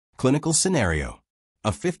Clinical scenario.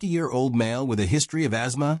 A 50-year-old male with a history of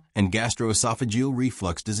asthma and gastroesophageal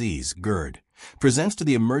reflux disease, GERD, presents to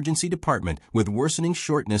the emergency department with worsening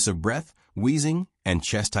shortness of breath, wheezing, and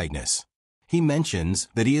chest tightness. He mentions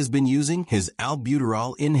that he has been using his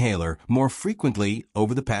Albuterol inhaler more frequently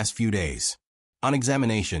over the past few days. On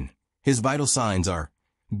examination, his vital signs are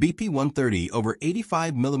BP 130 over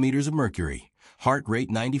 85 millimeters of mercury, heart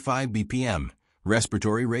rate 95 BPM,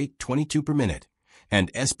 respiratory rate 22 per minute,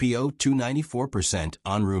 and SpO 294%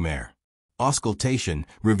 on room air. Auscultation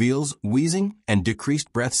reveals wheezing and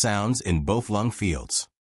decreased breath sounds in both lung fields.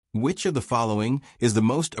 Which of the following is the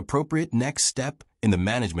most appropriate next step in the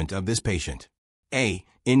management of this patient? A.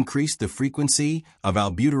 Increase the frequency of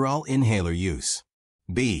albuterol inhaler use.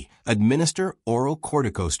 B. Administer oral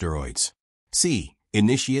corticosteroids. C.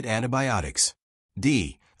 Initiate antibiotics.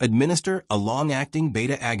 D. Administer a long-acting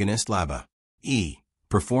beta-agonist LABA. E.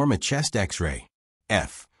 Perform a chest X-ray.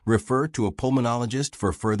 F. Refer to a pulmonologist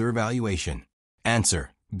for further evaluation.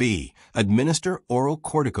 Answer. B. Administer oral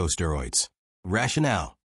corticosteroids.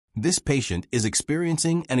 Rationale. This patient is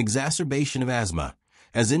experiencing an exacerbation of asthma,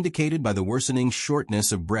 as indicated by the worsening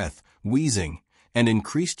shortness of breath, wheezing, and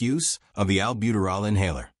increased use of the albuterol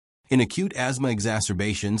inhaler. In acute asthma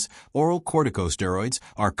exacerbations, oral corticosteroids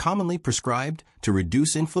are commonly prescribed to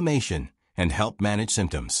reduce inflammation and help manage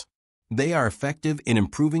symptoms. They are effective in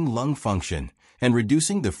improving lung function and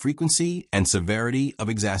reducing the frequency and severity of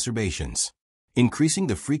exacerbations. Increasing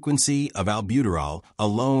the frequency of albuterol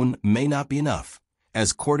alone may not be enough,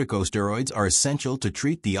 as corticosteroids are essential to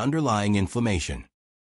treat the underlying inflammation.